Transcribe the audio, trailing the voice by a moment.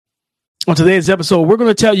On today's episode, we're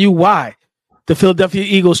going to tell you why the Philadelphia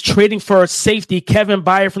Eagles trading for safety Kevin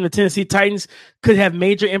Byard from the Tennessee Titans could have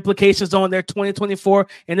major implications on their 2024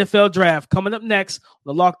 NFL Draft. Coming up next on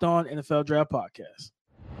the Locked On NFL Draft Podcast.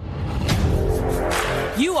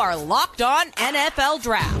 You are Locked On NFL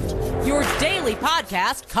Draft, your daily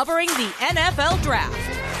podcast covering the NFL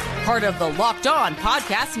Draft. Part of the Locked On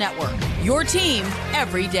Podcast Network, your team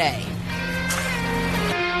every day.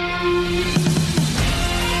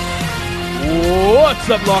 What's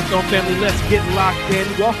up, Locked On family? Let's get locked in.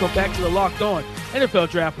 Welcome back to the Locked On NFL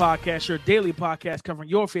Draft Podcast, your daily podcast covering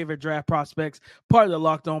your favorite draft prospects, part of the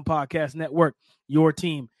Locked On Podcast Network, your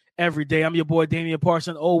team every day. I'm your boy, Damian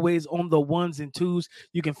Parson, always on the ones and twos.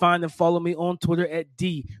 You can find and follow me on Twitter at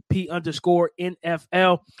DP_NFL.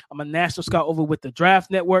 I'm a national scout over with the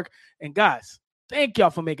Draft Network. And guys, thank y'all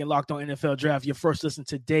for making Locked On NFL Draft your first listen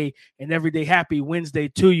today and every day. Happy Wednesday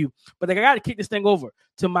to you. But I got to kick this thing over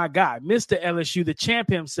to my guy, Mr. LSU, the champ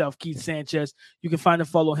himself, Keith Sanchez. You can find and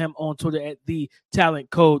follow him on Twitter at The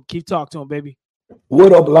Talent Code. Keith, talk to him, baby.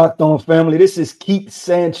 What up, Locked On family? This is Keith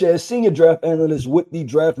Sanchez, senior draft analyst with the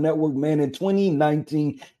Draft Network, man. In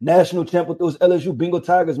 2019, national champ with those LSU Bengal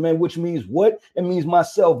Tigers, man, which means what? It means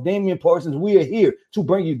myself, Damian Parsons. We are here to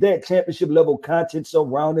bring you that championship level content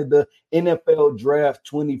surrounding the NFL Draft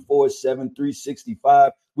 24/7,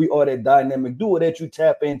 365. We are that dynamic duo that you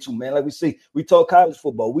tap into, man. Like we say, we talk college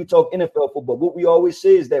football, we talk NFL football. What we always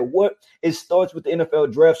say is that it starts with the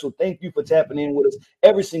NFL draft. So thank you for tapping in with us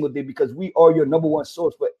every single day, because we are your number one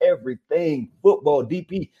source for everything football.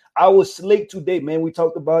 DP, our slate today, man. We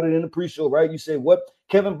talked about it in the pre-show, right? You said what?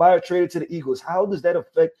 Kevin Byard traded to the Eagles. How does that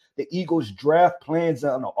affect the Eagles' draft plans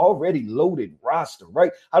on an already loaded roster,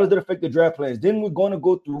 right? How does that affect the draft plans? Then we're going to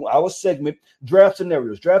go through our segment, draft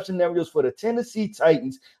scenarios for the Tennessee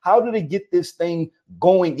Titans. How do they get this thing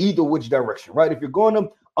going either which direction, right? If you're going to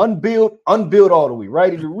unbuild all the way,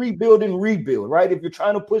 right? If you're rebuilding, rebuild, right? If you're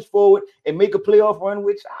trying to push forward and make a playoff run,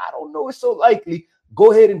 which I don't know is so likely,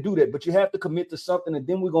 go ahead and do that. But you have to commit to something, and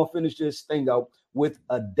then we're going to finish this thing out with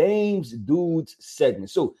a Dame's Dudes segment.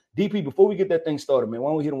 So, DP, before we get that thing started, man, why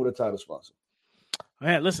don't we hit them with a title sponsor? All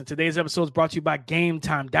right, listen, today's episode is brought to you by Game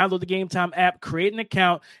Time. Download the Game Time app, create an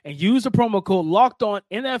account, and use the promo code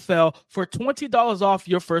LOCKEDONNFL for $20 off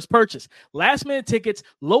your first purchase. Last-minute tickets,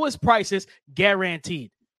 lowest prices,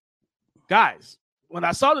 guaranteed. Guys, when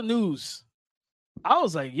I saw the news, I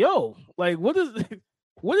was like, yo, like, what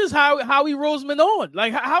is Howie Roseman on?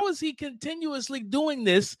 Like, how is he continuously doing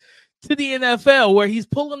this to the NFL where he's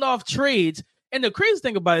pulling off trades? And the crazy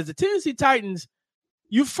thing about it is the Tennessee Titans,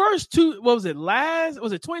 you first two, what was it,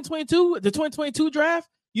 2022? The 2022 draft?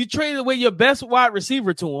 You traded away your best wide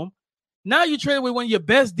receiver to him. Now you traded away one of your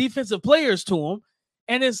best defensive players to him.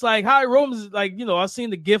 And it's like Howie Roseman is like, you know, I've seen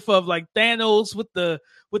the gif of like Thanos with the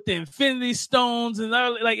Infinity Stones, and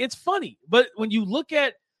like it's funny. But when you look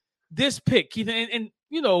at this pick, Keith, and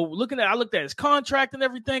you know, I looked at his contract and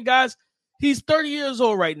everything, guys. He's 30 years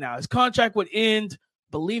old right now. His contract would end,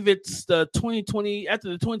 believe it's the 2020, after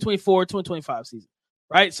the 2024, 2025 season,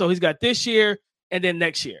 right? So he's got this year and then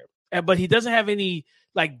next year. But he doesn't have any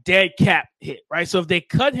like dead cap hit, right? So if they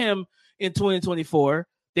cut him in 2024,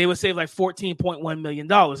 they would save like $14.1 million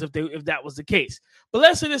if that was the case. But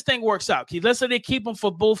let's say this thing works out, Keith. Let's say they keep him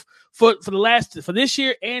for this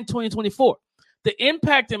year and 2024. The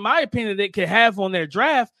impact, in my opinion, they could have on their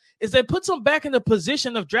draft is that puts them back in the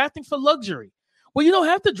position of drafting for luxury. Well, you don't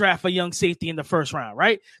have to draft a young safety in the first round,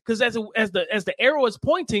 right? Because as the arrow is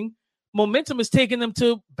pointing, momentum is taking them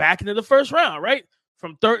to back into the first round, right?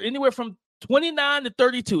 From anywhere from 29 to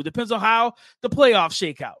 32, depends on how the playoffs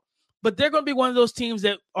shake out. But they're going to be one of those teams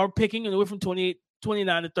that are picking anywhere from 29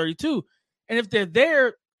 to 32. And if they're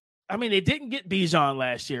there, I mean, they didn't get Bijan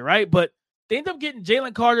last year, right? But they ended up getting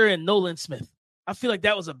Jalen Carter and Nolan Smith. I feel like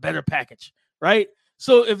that was a better package, right?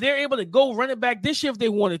 So if they're able to go run it back this year if they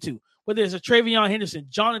wanted to, whether it's a Travion Henderson,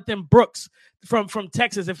 Jonathan Brooks from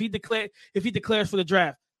Texas, if he declares for the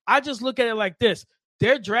draft, I just look at it like this.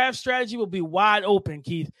 Their draft strategy will be wide open,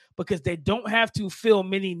 Keith, because they don't have to fill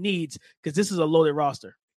many needs because this is a loaded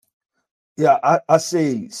roster. Yeah, I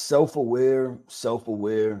say self-aware,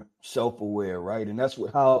 right? And that's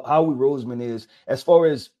what how Howie Roseman is as far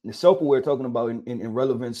as self-aware, talking about in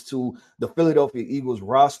relevance to the Philadelphia Eagles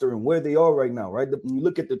roster and where they are right now, right? When you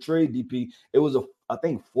look at the trade, DP, it was I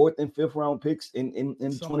think 4th and 5th round picks in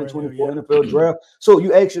 2024 NFL draft. So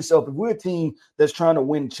you ask yourself, if we're a team that's trying to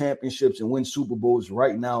win championships and win Super Bowls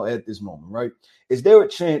right now at this moment, right? Is there a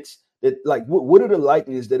chance that, like, what are the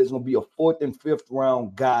likelihoods that it's going to be a 4th and 5th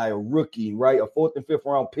round guy, a rookie, right? A 4th and 5th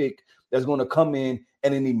round pick that's going to come in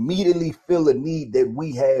and then immediately fill a need that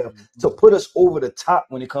we have to put us over the top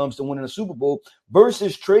when it comes to winning a Super Bowl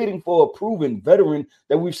versus trading for a proven veteran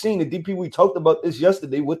that we've seen. The DP, we talked about this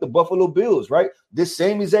yesterday with the Buffalo Bills, right? This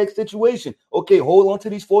same exact situation. Okay, hold on to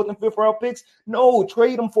these 4th and 5th round picks. No,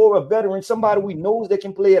 trade them for a veteran, somebody we know that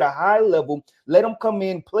can play at a high level. Let them come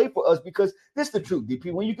in, play for us, because this is the truth,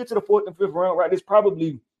 DP. When you get to the 4th and 5th round, right, it's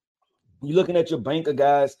probably, you're looking at your bank of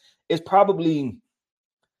guys, it's probably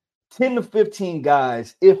 10 to 15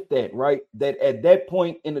 guys, if that, right? That at that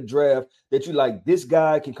point in the draft that you like, this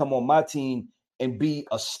guy can come on my team and be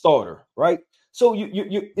a starter, right? So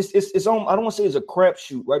it's on. I don't want to say it's a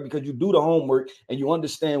crapshoot, right? Because you do the homework and you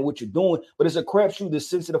understand what you're doing, but it's a crapshoot in the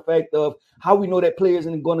sense of the fact of how we know that player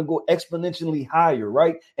isn't going to go exponentially higher,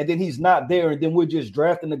 right? And then he's not there, and then we're just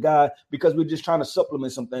drafting the guy because we're just trying to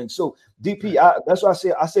supplement some things. So DP, that's why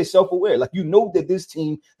I say self-aware. Like, you know that this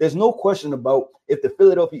team, there's no question about if the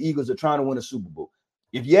Philadelphia Eagles are trying to win a Super Bowl.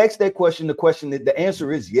 If you ask that question, the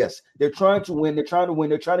answer is yes. They're trying to win. They're trying to win.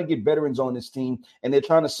 They're trying to get veterans on this team, and they're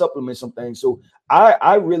trying to supplement some things. So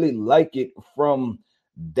I really like it from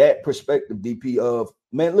that perspective, DP, of,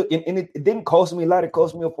 man, look, and it didn't cost me a lot. It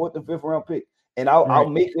cost me a 4th and 5th round pick. And I'll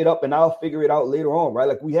make it up and I'll figure it out later on, right?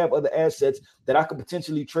 Like, we have other assets that I could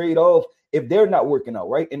potentially trade off if they're not working out,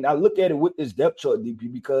 right? And I look at it with this depth chart,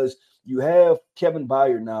 DP, because you have Kevin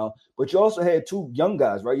Byard now, but you also had 2 young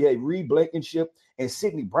guys, right? You had Reed Blankenship and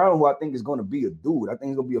Sidney Brown, who I think is going to be a dude. I think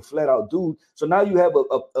he's going to be a flat-out dude. So now you have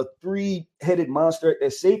a 3-headed monster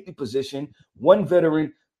at safety position, 1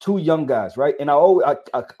 veteran, 2 young guys, right? And I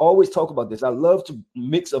always talk about this. I love to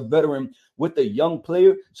mix a veteran with a young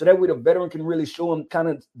player, so that way the veteran can really show them kind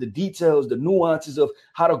of the details, the nuances of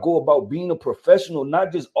how to go about being a professional,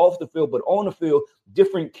 not just off the field, but on the field,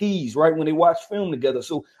 different keys, right, when they watch film together.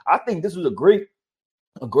 So I think this was a great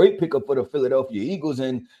pickup for the Philadelphia Eagles,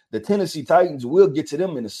 and the Tennessee Titans. We'll get to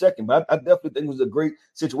them in a second, but I definitely think it was a great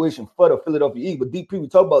situation for the Philadelphia Eagles. But DP, we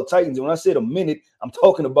talk about Titans, and when I said a minute, I'm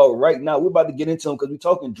talking about right now. We're about to get into them because we're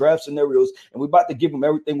talking draft scenarios, and we're about to give them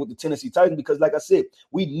everything with the Tennessee Titans because, like I said,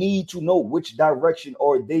 we need to know which direction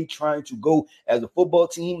are they trying to go as a football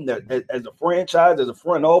team, as a franchise, as a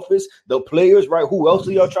front office, the players, right? Who else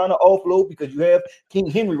are y'all trying to offload? Because you have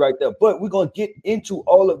King Henry right there. But we're going to get into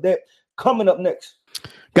all of that coming up next.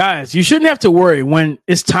 Guys, you shouldn't have to worry when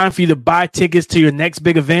it's time for you to buy tickets to your next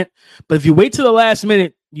big event. But if you wait till the last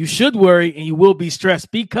minute, you should worry and you will be stressed,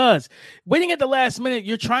 because waiting at the last minute,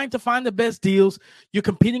 you're trying to find the best deals. You're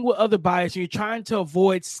competing with other buyers, and you're trying to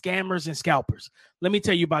avoid scammers and scalpers. Let me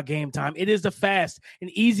tell you about Game Time. It is the fast and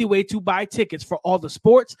easy way to buy tickets for all the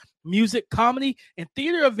sports, music, comedy, and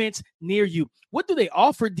theater events near you. What do they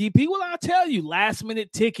offer, DP? Well, I'll tell you.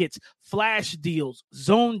 Last-minute tickets, flash deals,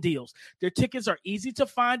 zone deals. Their tickets are easy to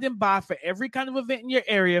find and buy for every kind of event in your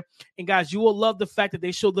area. And, guys, you will love the fact that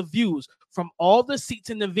they show the views from all the seats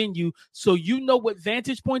in the venue, so you know what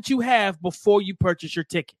vantage point you have before you purchase your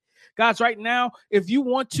ticket. Guys, right now, if you're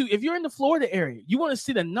in the Florida area, you want to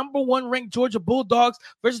see the number 1 ranked Georgia Bulldogs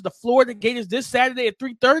versus the Florida Gators this Saturday at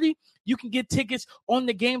 3:30, you can get tickets on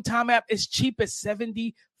the Game Time app as cheap as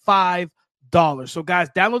 $75. So, guys,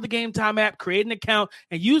 download the Game Time app, create an account,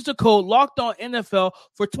 and use the code LOCKEDONNFL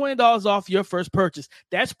for $20 off your first purchase.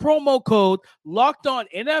 That's promo code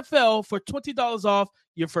LOCKEDONNFL for $20 off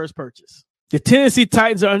your first purchase. The Tennessee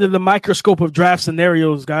Titans are under the microscope of draft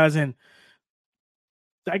scenarios, guys, and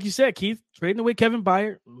like you said, Keith, trading away Kevin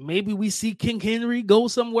Byard. Maybe we see King Henry go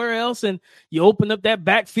somewhere else, and you open up that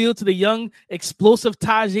backfield to the young, explosive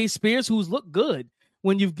Tajay Spears, who's looked good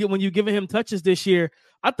when you've given him touches this year.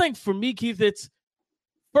 I think for me, Keith, it's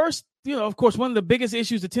first, of course, one of the biggest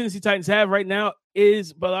issues the Tennessee Titans have right now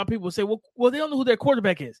is, but a lot of people say, well, they don't know who their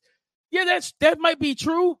quarterback is. Yeah, that might be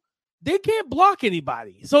true. They can't block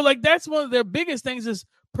anybody. So, that's one of their biggest things is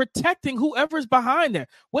protecting whoever's behind there,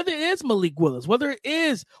 whether it is Malik Willis, whether it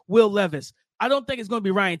is Will Levis. I don't think it's going to be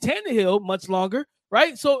Ryan Tannehill much longer,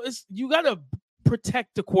 right? So you got to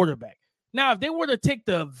protect the quarterback. Now, if they were to take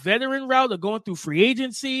the veteran route of going through free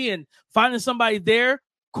agency and finding somebody there,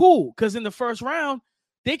 cool, because in the first round,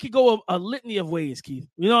 they could go a litany of ways, Keith.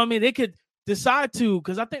 You know what I mean? They could decide to,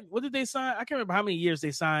 because I think, what did they sign? I can't remember how many years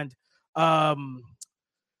they signed DeAndre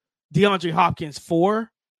Hopkins for.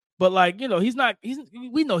 But we know he's not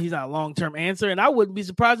a long-term answer, and I wouldn't be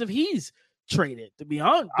surprised if he's traded, to be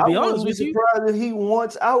honest with you. I wouldn't be surprised if he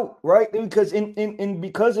wants out, right? Because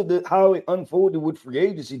because of how it unfolded with free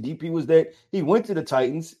agency, DP, was that he went to the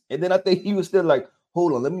Titans, and then I think he was still like,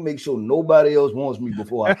 hold on, let me make sure nobody else wants me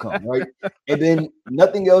before I come, right? And then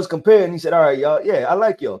nothing else compared, and he said, all right, y'all, yeah, I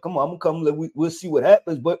like y'all. Come on, I'm going to come. We'll see what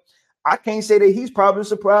happens. But I can't say that he's probably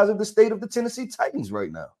surprised at the state of the Tennessee Titans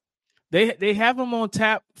right now. They have him on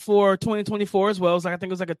tap for 2024 as well. I think it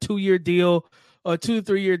was like a 2-year deal, or 2 to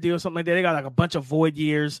 3 year deal, something like that. They got like a bunch of void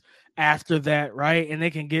years after that, right? And they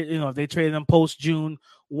can get, if they trade them post June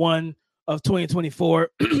 1 of 2024,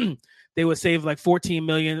 they would save like $14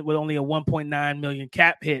 million with only a $1.9 million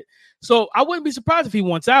cap hit. So I wouldn't be surprised if he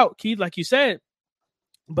wants out, Keith, like you said.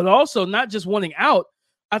 But also not just wanting out,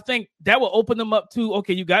 I think that will open them up to,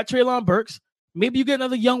 okay, you got Treylon Burks. Maybe you get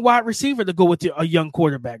another young wide receiver to go with a young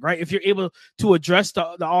quarterback, right? If you're able to address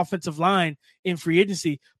the offensive line in free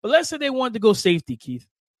agency. But let's say they wanted to go safety, Keith,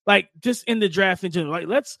 like just in the draft in general. Like,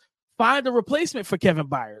 let's find a replacement for Kevin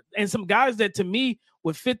Byard and some guys that to me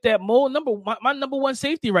would fit that mold. My number one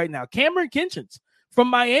safety right now, Cameron Kinchins from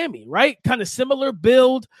Miami, right? Kind of similar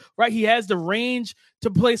build, right? He has the range to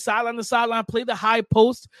play sideline to sideline, play the high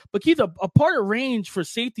post. But Keith, a part of range for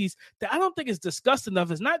safeties that I don't think is discussed enough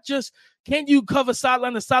is not just can you cover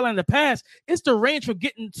sideline to sideline to pass, it's the range for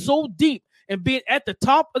getting so deep and being at the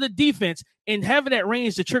top of the defense and having that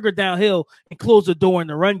range to trigger downhill and close the door in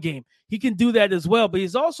the run game. He can do that as well, but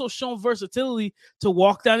he's also shown versatility to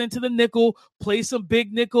walk down into the nickel, play some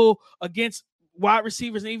big nickel against wide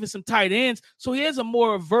receivers and even some tight ends. So he has a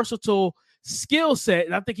more versatile skill set,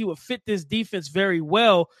 and I think he would fit this defense very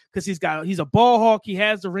well because he's a ball hawk. He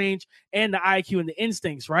has the range and the IQ and the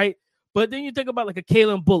instincts, right? But then you think about like a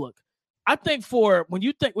Kalen Bullock. I think when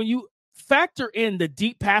you factor in the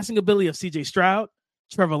deep passing ability of CJ Stroud,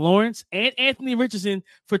 Trevor Lawrence, and Anthony Richardson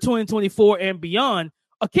for 2024 and beyond,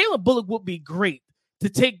 a Kalen Bullock would be great to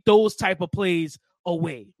take those type of plays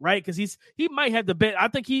away, right? Because he might have the best. I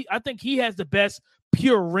think he has the best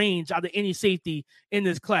pure range out of any safety in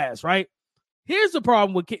this class, right? Here's the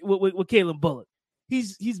problem with Kalen Bullock.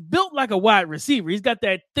 He's built like a wide receiver. He's got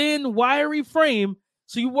that thin, wiry frame.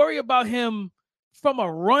 So you worry about him from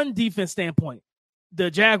a run defense standpoint.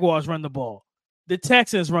 The Jaguars run the ball. The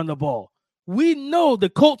Texans run the ball. We know the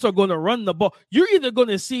Colts are going to run the ball. You're either going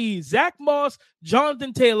to see Zach Moss,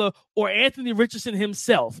 Jonathan Taylor, or Anthony Richardson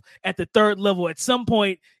himself at the third level at some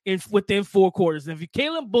point within 4 quarters. And if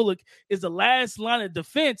Kalen Bullock is the last line of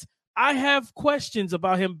defense, I have questions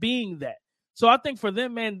about him being that. So I think for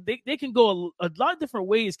them, man, they can go a lot of different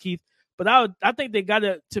ways, Keith. But I think they got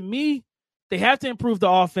to me, they have to improve the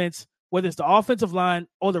offense, whether it's the offensive line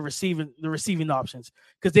or the receiving options,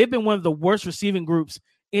 because they've been one of the worst receiving groups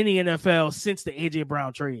in the NFL since the A.J.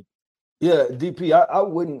 Brown trade. Yeah, DP, I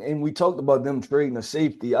wouldn't, and we talked about them trading a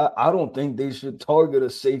safety. I don't think they should target a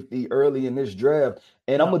safety early in this draft.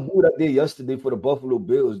 And I'm going to do what I did yesterday for the Buffalo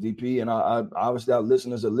Bills, DP, and I obviously our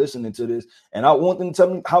listeners are listening to this, and I want them to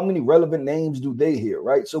tell me how many relevant names do they hear,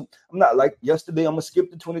 right? So I'm not like yesterday, I'm going to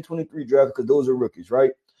skip the 2023 draft because those are rookies,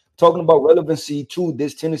 right? Talking about relevancy to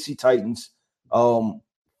this Tennessee Titans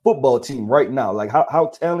football team right now. Like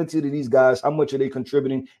how talented are these guys? How much are they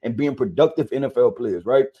contributing and being productive NFL players,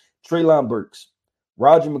 right? Treylon Burks,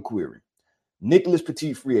 Roger McQuarrie, Nicholas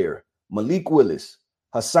Petit-Frere, Malik Willis,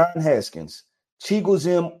 Hassan Haskins,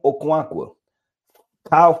 Chigoziem Okonkwo,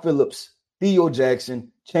 Kyle Phillips, Theo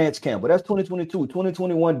Jackson, Chance Campbell. That's 2022.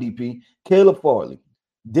 2021 DP, Caleb Farley,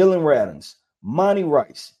 Dylan Radins, Monty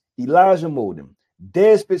Rice, Elijah Molden,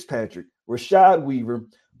 Dez Fitzpatrick, Rashad Weaver,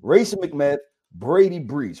 Racing McMath, Brady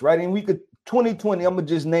Breeze, right? And we could 2020, I'm going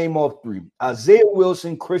to just name off 3. Isaiah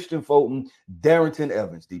Wilson, Christian Fulton, Darrington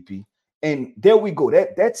Evans, DP. And there we go.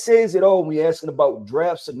 That says it all when we're asking about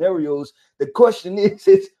draft scenarios. The question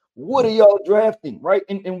is what are y'all drafting, right?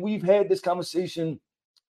 And we've had this conversation,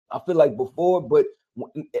 I feel like before, but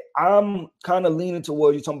I'm kind of leaning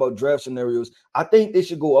towards you talking about draft scenarios. I think they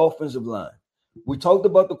should go offensive line. We talked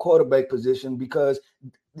about the quarterback position because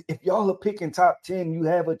if y'all are picking top 10, you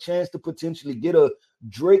have a chance to potentially get a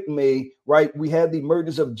Drake May, right? We have the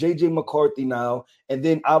emergence of J.J. McCarthy now, and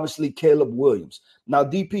then obviously Caleb Williams. Now,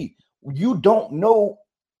 DP, you don't know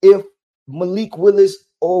if Malik Willis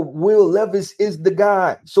or Will Levis is the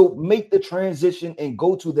guy. So make the transition and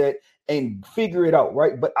go to that and figure it out,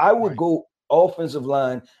 right? But I would go offensive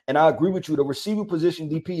line, and I agree with you. The receiver position,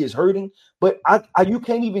 DP, is hurting, but you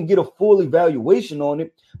can't even get a full evaluation on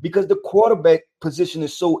it because the quarterback position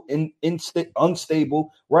is so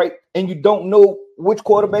unstable, right? And you don't know which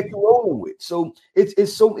quarterback you're rolling with. So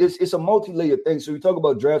it's a multi-layered thing. So we talk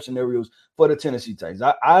about draft scenarios for the Tennessee Titans.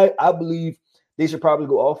 I believe they should probably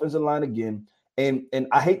go offensive line again. And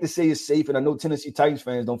I hate to say it's safe, and I know Tennessee Titans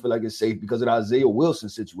fans don't feel like it's safe because of the Isaiah Wilson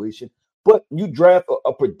situation, but you draft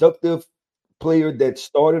a productive player that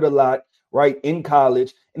started a lot, right, in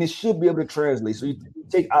college, and it should be able to translate. So you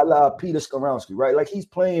take a la Peter Skoronski, right? Like he's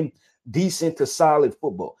playing decent to solid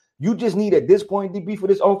football. You just need at this point, DB, for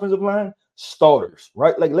this offensive line, starters,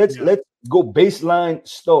 right? Like let's go baseline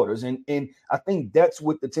starters. And I think that's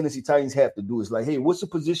what the Tennessee Titans have to do is like, hey, what's the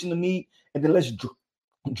position of need? And then let's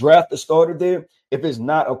draft a starter there if it's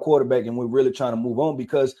not a quarterback and we're really trying to move on.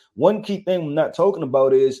 Because one key thing we're not talking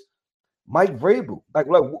about is Mike Vrabel. Like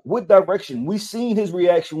what direction? We seen his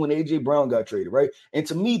reaction when A.J. Brown got traded, right? And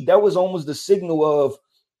to me, that was almost the signal of,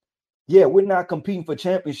 yeah, we're not competing for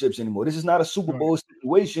championships anymore. This is not a Super Bowl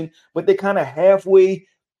situation, but they kind of halfway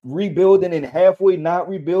rebuilding and halfway not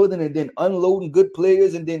rebuilding and then unloading good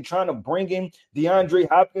players and then trying to bring in DeAndre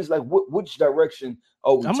Hopkins. Like which direction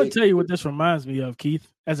are we I'm going to tell you what this reminds me of,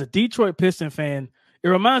 Keith. As a Detroit Pistons fan, it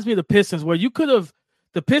reminds me of the Pistons where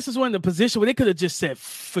the Pistons were in the position where they could have just said,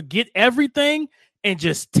 forget everything and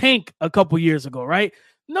just tank a couple years ago, right?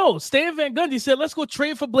 No, Stan Van Gundy said, let's go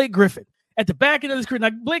trade for Blake Griffin. At the back end of his career, now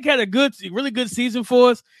Blake had a really good season for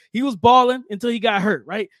us. He was balling until he got hurt,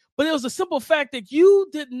 right? But it was a simple fact that you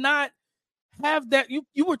did not have that.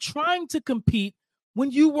 You were trying to compete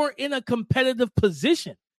when you were in a competitive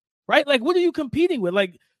position, right? Like, what are you competing with?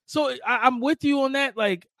 Like, so I'm with you on that.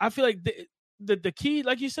 Like, I feel like the key,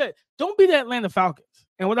 like you said, don't be the Atlanta Falcons.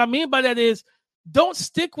 And what I mean by that is don't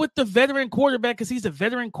stick with the veteran quarterback because he's a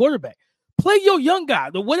veteran quarterback. Play your young guy.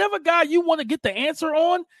 Whatever guy you want to get the answer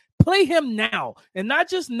on, play him now. And not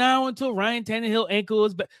just now until Ryan Tannehill ankle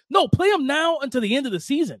is back. No, play him now until the end of the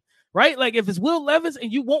season, right? Like if it's Will Levis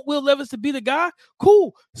and you want Will Levis to be the guy,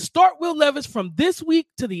 cool. Start Will Levis from this week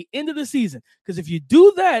to the end of the season. Because if you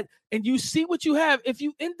do that and you see what you have, if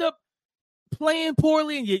you end up playing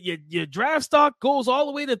poorly and your draft stock goes all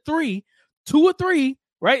the way to 2 or 3,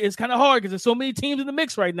 right? It's kind of hard because there's so many teams in the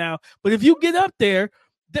mix right now. But if you get up there,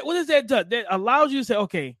 what does that do? That allows you to say,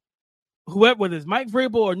 okay, whoever, whether it's Mike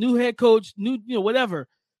Vrabel or new head coach, whatever,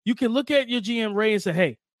 you can look at your GM Ray and say,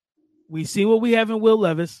 hey, we see what we have in Will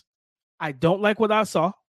Levis. I don't like what I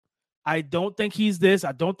saw. I don't think he's this.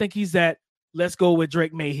 I don't think he's that. Let's go with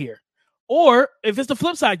Drake May here. Or if it's the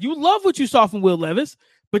flip side, you love what you saw from Will Levis,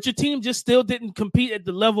 but your team just still didn't compete at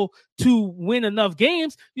the level to win enough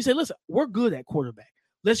games. You say, listen, we're good at quarterback.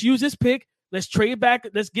 Let's use this pick. Let's trade back.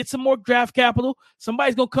 Let's get some more draft capital.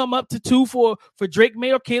 Somebody's going to come up to 2 for Drake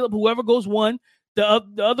May or Caleb, whoever goes 1. The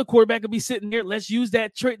other quarterback will be sitting there. Let's use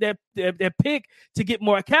that trade, that pick to get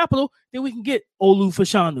more capital. Then we can get Olu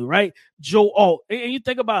Fashanu, right? Joe Alt. And you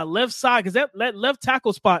think about left side because that left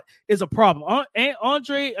tackle spot is a problem. And I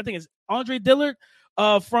think it's Andre Dillard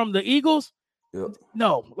from the Eagles. Yep.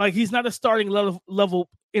 No, like he's not a starting level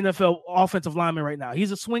NFL offensive lineman right now.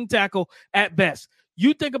 He's a swing tackle at best.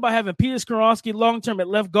 You think about having Peter Skoronski long-term at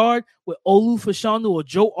left guard with Olu Fashanu or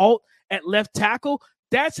Joe Alt at left tackle.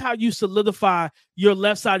 That's how you solidify your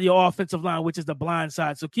left side of your offensive line, which is the blind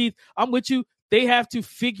side. So, Keith, I'm with you. They have to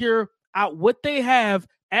figure out what they have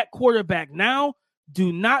at quarterback now.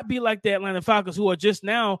 Do not be like the Atlanta Falcons who are just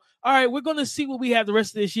now, all right, we're going to see what we have the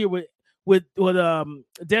rest of this year with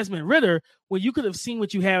Desmond Ridder, when you could have seen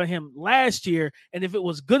what you had in him last year, and if it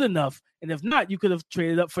was good enough, and if not, you could have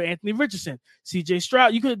traded up for Anthony Richardson, CJ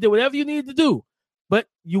Stroud. You could have did whatever you needed to do, but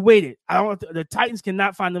you waited. The Titans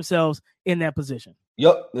cannot find themselves in that position.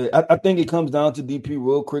 Yep. I think it comes down to DP,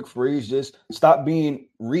 real quick phrase, just stop being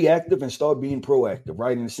reactive and start being proactive,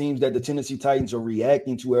 right? And it seems that the Tennessee Titans are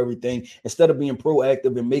reacting to everything instead of being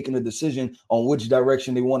proactive and making a decision on which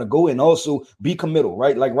direction they want to go, and also be committal,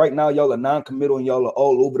 right? Like right now, y'all are non-committal and y'all are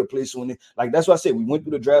all over the place. Like that's why I said we went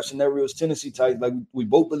through the draft scenarios. Tennessee Titans, like we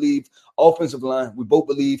both believe offensive line, we both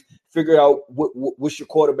believe figure out what's your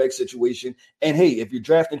quarterback situation. And hey, if you're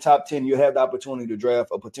drafting top 10, you have the opportunity to draft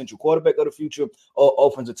a potential quarterback of the future or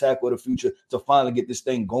offensive tackle of the future to finally get this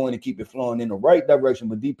thing going and keep it flowing in the right direction.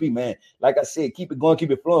 But DP, man, like I said, keep it going,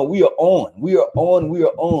 keep it flowing. We are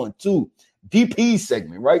on to DP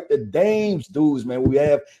segment, right? The Dames dudes, man. We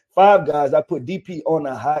have 5 guys. I put DP on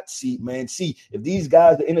the hot seat, man. See if these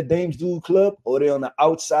guys are in the Dames Dude Club or they're on the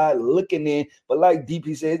outside looking in. But like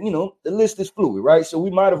DP said, the list is fluid, right? So we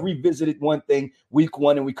might have revisited one thing week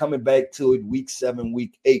 1 and we're coming back to it week 7,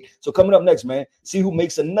 week 8. So coming up next, man, see who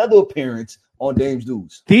makes another appearance on Dames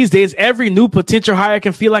Dudes. These days, every new potential hire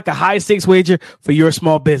can feel like a high-stakes wager for your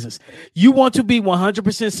small business. You want to be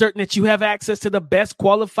 100% certain that you have access to the best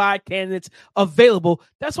qualified candidates available.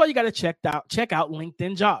 That's why you got to check out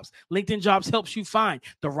LinkedIn Jobs. LinkedIn Jobs helps you find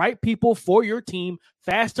the right people for your team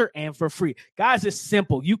faster, and for free. Guys, it's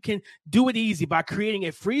simple. You can do it easy by creating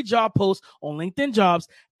a free job post on LinkedIn Jobs.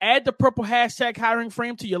 Add the purple hashtag hiring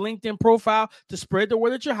frame to your LinkedIn profile to spread the word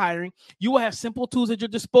that you're hiring. You will have simple tools at your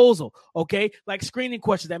disposal, okay? Like screening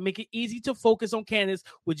questions that make it easy to focus on candidates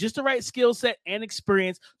with just the right skill set and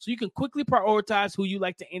experience so you can quickly prioritize who you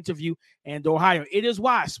like to interview and or hire. It is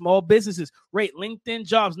why small businesses rate LinkedIn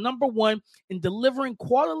Jobs #1 in delivering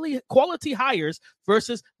quality hires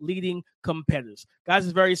versus leading competitors. Guys,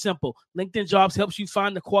 it's very simple. LinkedIn Jobs helps you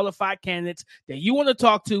find the qualified candidates that you want to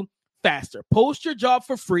talk to faster. Post your job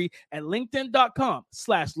for free at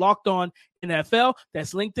linkedin.com/lockedon NFL.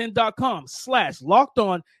 That's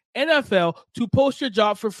linkedin.com/lockedon NFL to post your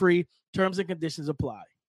job for free. Terms and conditions apply.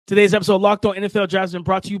 Today's episode of Locked On NFL Draft has been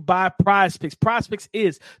brought to you by Prize Picks. Prize Picks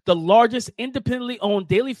is the largest independently owned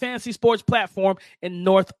daily fantasy sports platform in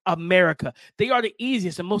North America. They are the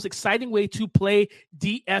easiest and most exciting way to play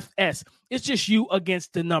DFS. It's just you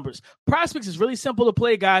against the numbers. Prize Picks is really simple to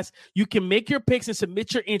play, guys. You can make your picks and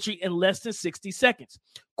submit your entry in less than 60 seconds.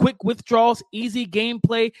 Quick withdrawals, easy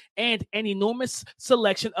gameplay, and an enormous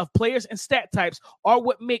selection of players and stat types are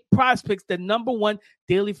what make Prize Picks the #1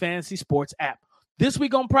 daily fantasy sports app. This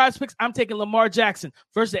week on Prize Picks, I'm taking Lamar Jackson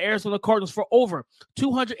versus the Arizona Cardinals for over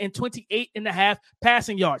 228.5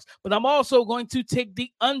 passing yards. But I'm also going to take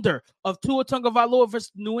the under of Tua Tagovailoa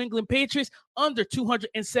versus New England Patriots under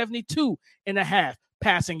 272.5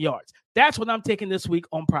 passing yards. That's what I'm taking this week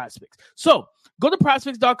on Prize Picks. So go to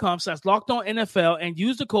prizepicks.com/lockedonNFL and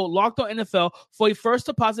use the code LockedOnNFL for a first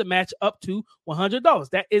deposit match up to $100.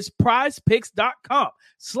 That is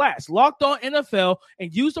prizepicks.com/lockedonNFL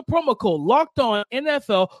and use the promo code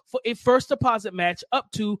LockedOnNFL for a first deposit match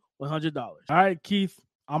up to $100. All right, Keith,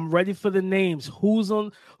 I'm ready for the names. Who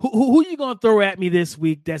you gonna throw at me this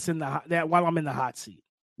week? That's in that while I'm in the hot seat.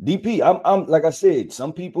 DP, I'm like I said,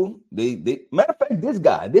 some people they matter of fact,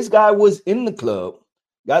 this guy was in the club,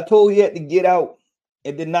 got told he had to get out,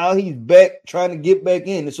 and then now he's back trying to get back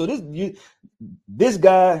in. And so this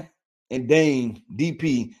guy and Dane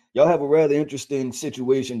DP, y'all have a rather interesting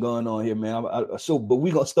situation going on here, man. But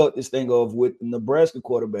we're gonna start this thing off with Nebraska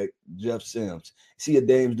quarterback Jeff Sims. See a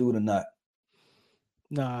Dame's dude or not.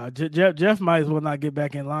 Nah, Jeff might as well not get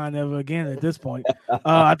back in line ever again at this point.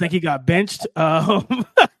 I think he got benched.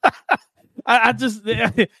 I just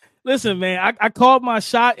listen, man. I called my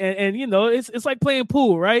shot, and you know it's like playing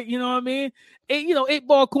pool, right? You know what I mean?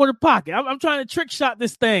 8-ball corner pocket. I'm trying to trick shot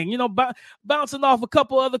this thing, you know, bouncing off a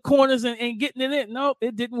couple other corners and getting it in. No,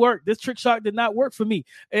 it didn't work. This trick shot did not work for me,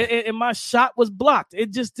 and my shot was blocked.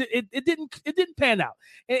 It didn't pan out.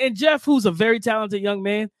 And Jeff, who's a very talented young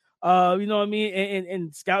man. You know what I mean?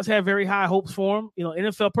 And scouts had very high hopes for him. You know,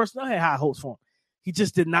 NFL personnel had high hopes for him. He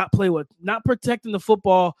just did not play with not protecting the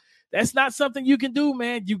football. That's not something you can do,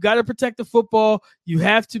 man. You got to protect the football. You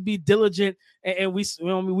have to be diligent. And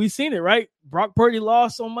we've seen it, right? Brock Purdy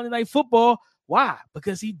lost on Monday Night Football. Why?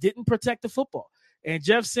 Because he didn't protect the football. And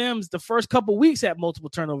Jeff Sims, the first couple weeks, had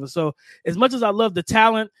multiple turnovers. So as much as I love the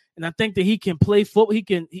talent and I think that he can play football,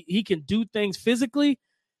 he can do things physically.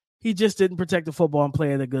 He just didn't protect the football and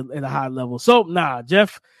play at a high level. So, nah,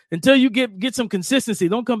 Jeff, until you get some consistency,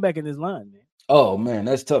 don't come back in this line, man. Oh, man,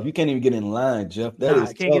 that's tough. You can't even get in line, Jeff. That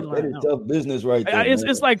is tough. That is tough business right there.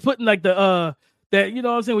 It's like putting like that, you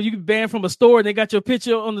know what I'm saying, when you get banned from a store and they got your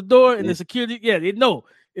picture on the door and the security, they know.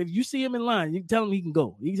 If you see him in line, you can tell him he can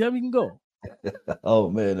go. You can tell him he can go. Oh,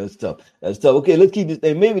 man, that's tough. That's tough. Okay, let's keep this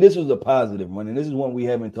thing. Maybe this was a positive one, and this is one we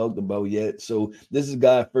haven't talked about yet. So this is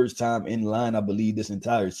Guy's first time in line, I believe, this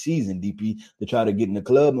entire season, DP, to try to get in the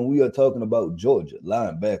club. And we are talking about Georgia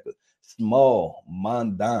linebacker, Small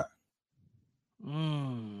Mondan.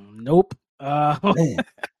 Nope. Man,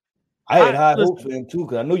 I had high hopes for him, too,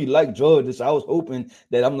 because I know you like Georgia. So I was hoping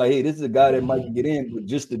that I'm like, hey, this is a guy that might get in, but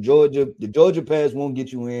just the Georgia pass won't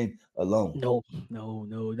get you in alone. No.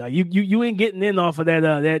 You ain't getting in off of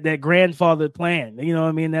that grandfather plan. You know what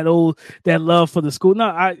I mean? That love for the school. No,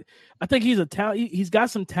 I think he's a talent. He's got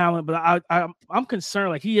some talent, but I'm concerned.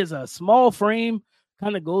 Like, he has a small frame,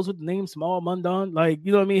 kind of goes with the name Small Mondan. Like,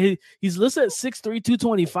 you know what I mean? He's listed at 6'3",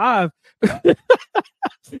 225.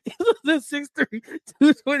 He's listed at 6'3",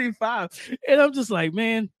 225. And I'm just like,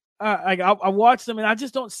 man, I watched him and I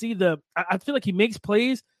just don't see I feel like he makes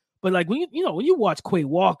plays. But like when you watch Quay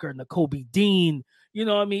Walker and Kobe Dean, you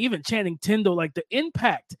know what I mean, even Channing Tindall, like the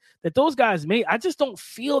impact that those guys made, I just don't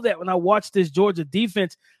feel that when I watch this Georgia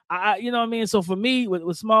defense. You know what I mean? So for me,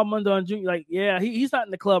 with Small Mondan Jr., like, yeah, he's not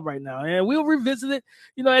in the club right now. And we'll revisit it,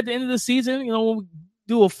 you know, at the end of the season, you know, when we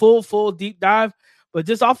do a full deep dive. But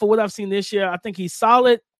just off of what I've seen this year, I think he's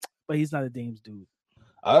solid, but he's not a Dame's dude.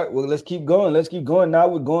 All right, well, let's keep going. Let's keep going. Now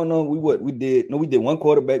we're going on. We did one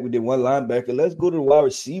quarterback, we did one linebacker. Let's go to the wide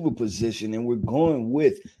receiver position, and we're going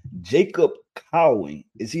with Jacob Cowing.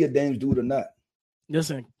 Is he a Dame's dude or not?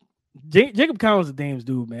 Listen, Jacob Collins is a Dame's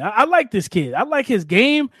dude, man. I like this kid. I like his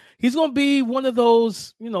game. He's going to be one of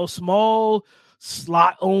those, small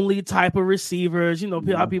slot only type of receivers.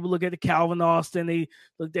 How people look at the Calvin Austin, they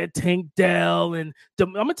look at Tank Dell, and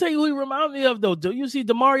I'm gonna tell you who he reminds me of though. Do you see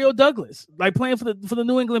Demario Douglas like playing for the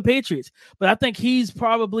New England Patriots? But I think he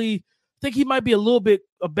might be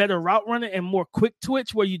a better route runner and more quick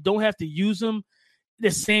twitch where you don't have to use him the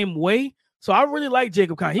same way. So I really like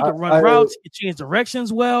Jacob Conn. He can run routes, he can change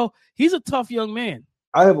directions well. He's a tough young man.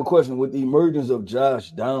 I have a question with the emergence of Josh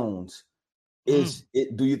Downs. Do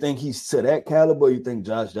you think he's to that caliber, or you think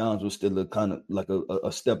Josh Downs was still a kind of like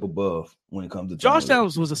a step above when it comes to Josh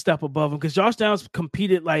Downs was a step above him because Josh Downs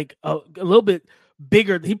competed like a little bit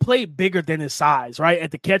bigger. He played bigger than his size, right?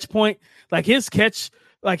 At the catch point. Like his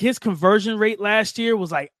conversion rate last year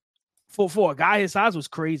was like for a guy his size was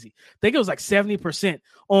crazy. I think it was like 70%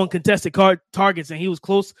 on contested targets, and he was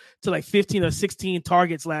close to like 15 or 16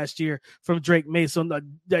 targets last year from Drake May. So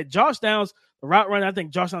that Josh Downs, the route runner, I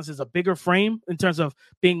think Josh Downs is a bigger frame in terms of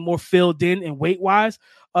being more filled in and weight wise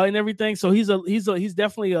and everything. So he's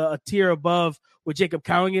definitely a tier above what Jacob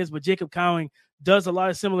Cowing is, but Jacob Cowing does a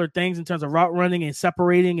lot of similar things in terms of route running and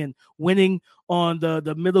separating and winning on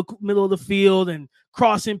the middle of the field and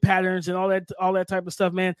crossing patterns and all that type of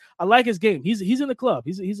stuff, man. I like his game. He's in the club.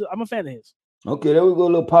 I'm a fan of his. Okay, there we go. A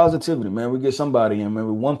little positivity, man. We get somebody in, man.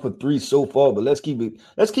 We're 1 for 3 so far, but let's keep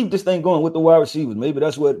this thing going with the wide receivers. Maybe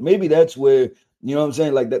that's where, you know what I'm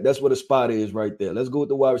saying? Like that's where the spot is right there. Let's go with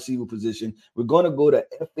the wide receiver position. We're going to go to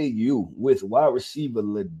FAU with wide receiver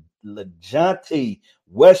LeJohntay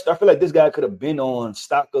West. I feel like this guy could have been on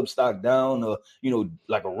stock up, stock down, or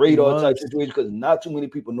like a radar type situation, because not too many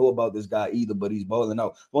people know about this guy either, but he's balling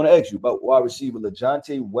out. I want to ask you about wide receiver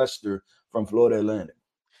LeJohntay Wester from Florida Atlantic.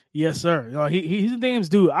 Yes, sir. He's a Dame's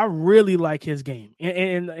dude. I really like his game,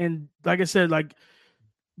 and like I said, like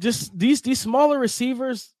just these smaller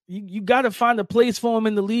receivers, you got to find a place for them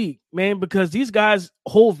in the league, man, because these guys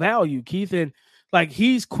hold value, Keith, and like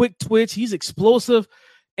he's quick twitch, he's explosive,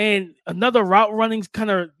 and another route running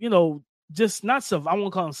kind of just not savant. I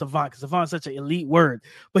won't call him savant because savant is such an elite word,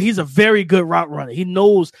 but he's a very good route runner. He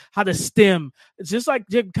knows how to stem. It's just like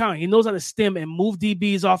Jacob Conn. He knows how to stem and move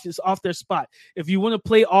DBs off their spot. If you want to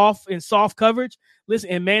play off in soft coverage, listen,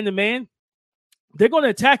 and man to man, they're going to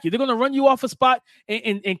attack you. They're going to run you off a spot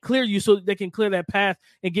and clear you so they can clear that path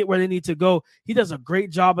and get where they need to go. He does a great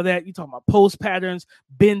job of that. You talking about post patterns,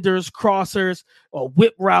 benders, crossers, or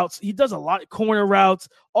whip routes. He does a lot of corner routes,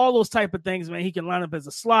 all those type of things, man. He can line up as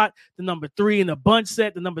a slot, the number 3 in the bunch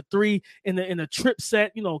set, the number 3 in the trip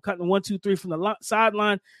set, cutting 1, 2, 3 from the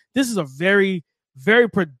sideline. This is a very, very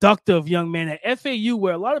productive young man at FAU,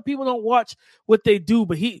 where a lot of people don't watch what they do,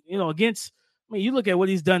 but he, against – you look at what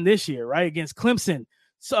he's done this year, right? Against Clemson,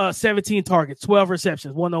 17 targets, 12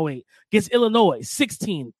 receptions, 108. Against Illinois,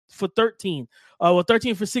 16 for 13.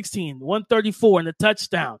 13 for 16, 134 and a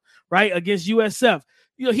touchdown, right? Against USF.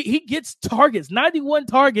 He gets targets, 91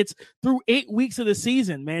 targets through 8 weeks of the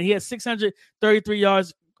season, man. He has 633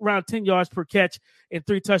 yards, around 10 yards per catch, and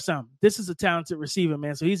 3 touchdowns. This is a talented receiver,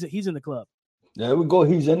 man. So he's in the club. There we go.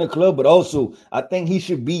 He's in the club, but also I think he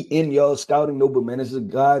should be in y'all scouting notebook, man. This is a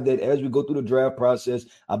guy that as we go through the draft process,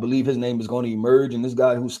 I believe his name is going to emerge, and this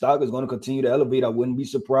guy whose stock is going to continue to elevate. I wouldn't be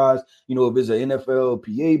surprised, if it's an NFL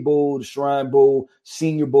PA Bowl, the Shrine Bowl,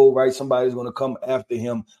 Senior Bowl, right? Somebody's going to come after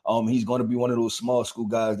him. He's going to be one of those small school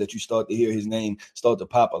guys that you start to hear his name start to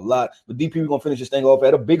pop a lot. But DP, we're going to finish this thing off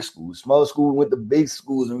at a big school. Small school with the big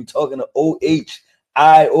schools, and we're talking to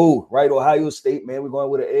OHIO, right? Ohio State, man. We're going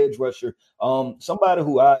with an edge rusher. Somebody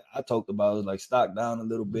who I talked about is like stock down a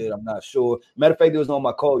little bit. I'm not sure. Matter of fact, it was on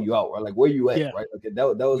my call you out, right? Like where you at, yeah. Right? Okay, that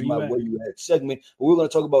was my where you at segment. But we're going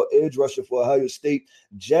to talk about edge rusher for Ohio State.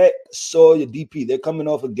 Jack Sawyer, DP. They're coming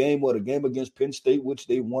off a game against Penn State, which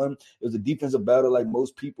they won. It was a defensive battle like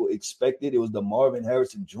most people expected. It was the Marvin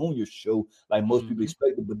Harrison Jr. show like most people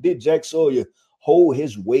expected. But did Jack Sawyer hold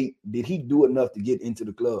his weight? Did he do enough to get into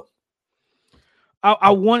the club?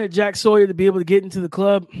 I wanted Jack Sawyer to be able to get into the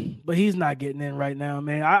club, but he's not getting in right now,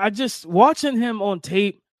 man. I just watching him on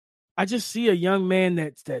tape, I just see a young man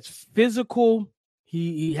that's physical.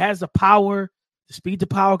 He has the power, the speed to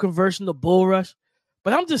power conversion, the bull rush.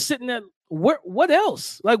 But I'm just sitting there. What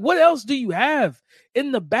else? Like, what else do you have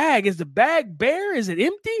in the bag? Is the bag bare? Is it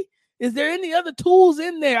empty? Is there any other tools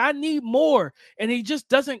in there? I need more. And he just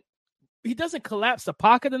doesn't collapse the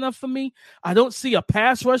pocket enough for me. I don't see a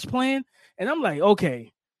pass rush plan. And I'm like,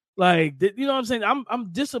 okay, Like, you know what I'm saying? I'm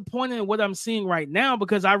disappointed in what I'm seeing right now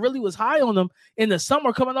because I really was high on him in the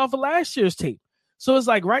summer coming off of last year's tape. So it's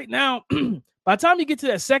like right now, by the time you get to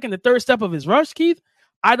that second, the third step of his rush, Keith,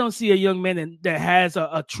 I don't see a young man that has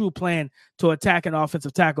a true plan to attack an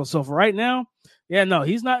offensive tackle. So for right now, yeah, no,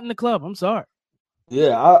 he's not in the club. I'm sorry.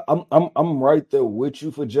 Yeah, I'm right there with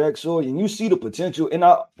you for Jack Sawyer, and you see the potential. And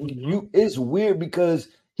it's weird because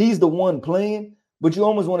he's the one playing, but you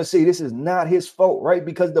almost want to say this is not his fault, right?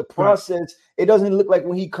 Because the process, it doesn't look like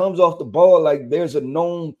when he comes off the ball, like there's a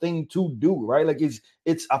known thing to do, right? Like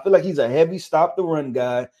it's I feel like he's a heavy stop the run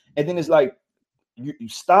guy, and then it's like you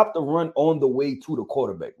stop the run on the way to the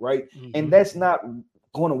quarterback, right? And that's not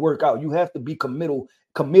going to work out. You have to be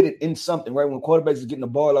committed in something, right? When quarterbacks is getting the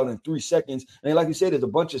ball out in 3 seconds, and like you said, there's a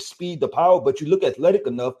bunch of speed, the power, but you look athletic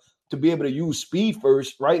enough to be able to use speed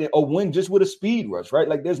first, right? Or win just with a speed rush, right?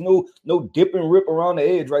 Like there's no dip and rip around the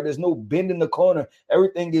edge, right? There's no bend in the corner.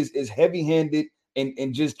 Everything is heavy-handed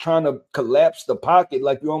and just trying to collapse the pocket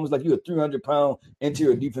like you're almost like you're a 300-pound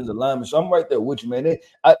interior defensive lineman. So I'm right there with you, man.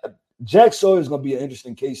 Jack Sawyer is going to be an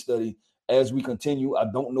interesting case study as we continue. I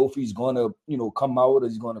don't know if he's going to, come out or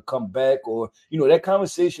he's going to come back or, that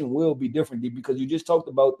conversation will be different because you just talked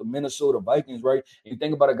about the Minnesota Vikings, right? And you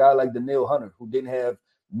think about a guy like Danielle Hunter who didn't have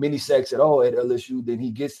many sacks at all at LSU. Then he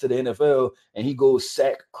gets to the NFL and he goes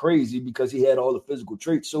sack crazy because he had all the physical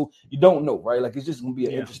traits. So you don't know, right? Like it's just going to be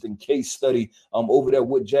an interesting case study over there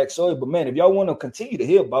with Jack Sawyer. But man, if y'all want to continue to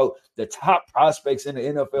hear about the top prospects in the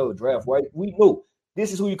NFL draft, right? We know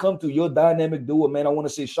this is who you come to, your dynamic duo, man. I want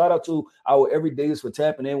to say shout out to our everydayers for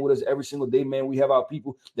tapping in with us every single day, man. We have our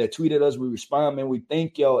people that tweet at us. We respond, man. We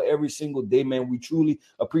thank y'all every single day, man. We truly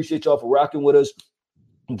appreciate y'all for rocking with us.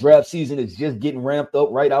 Draft season is just getting ramped up,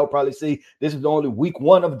 right? I'll probably say this is only week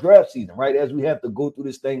 1 of draft season, right? As we have to go through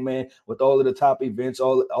this thing, man, with all of the top events,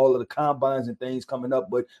 all of the combines and things coming up.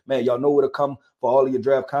 But, man, y'all know where to come for all of your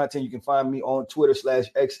draft content. You can find me on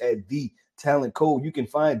Twitter/X at Talent Code. You can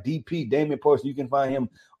find DP Damian Parsons. You can find him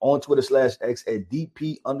on Twitter/X at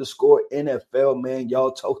DP_NFL. Man,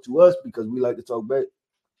 y'all talk to us because we like to talk back.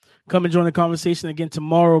 Come and join the conversation again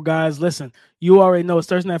tomorrow, guys. Listen, you already know it's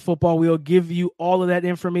Thursday Night Football. We'll give you all of that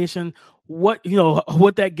information, what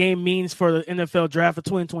that game means for the NFL draft of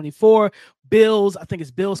 2024. Bills, I think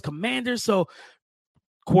it's Bills Commanders. So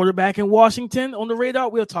quarterback in Washington on the radar.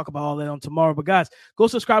 We'll talk about all that on tomorrow. But guys, go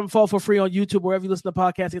subscribe and follow for free on YouTube, wherever you listen to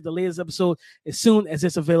podcasts. Get the latest episode as soon as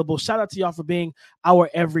it's available. Shout out to y'all for being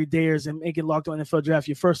our everydayers and making Locked On NFL Draft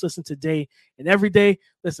your first listen today and every day.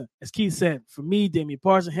 Listen, as Keith said, for me, Damian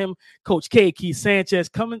Parsons, him, Coach K, Keith Sanchez,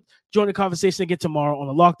 come and join the conversation again tomorrow on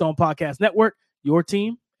the Locked On Podcast Network. Your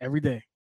team every day.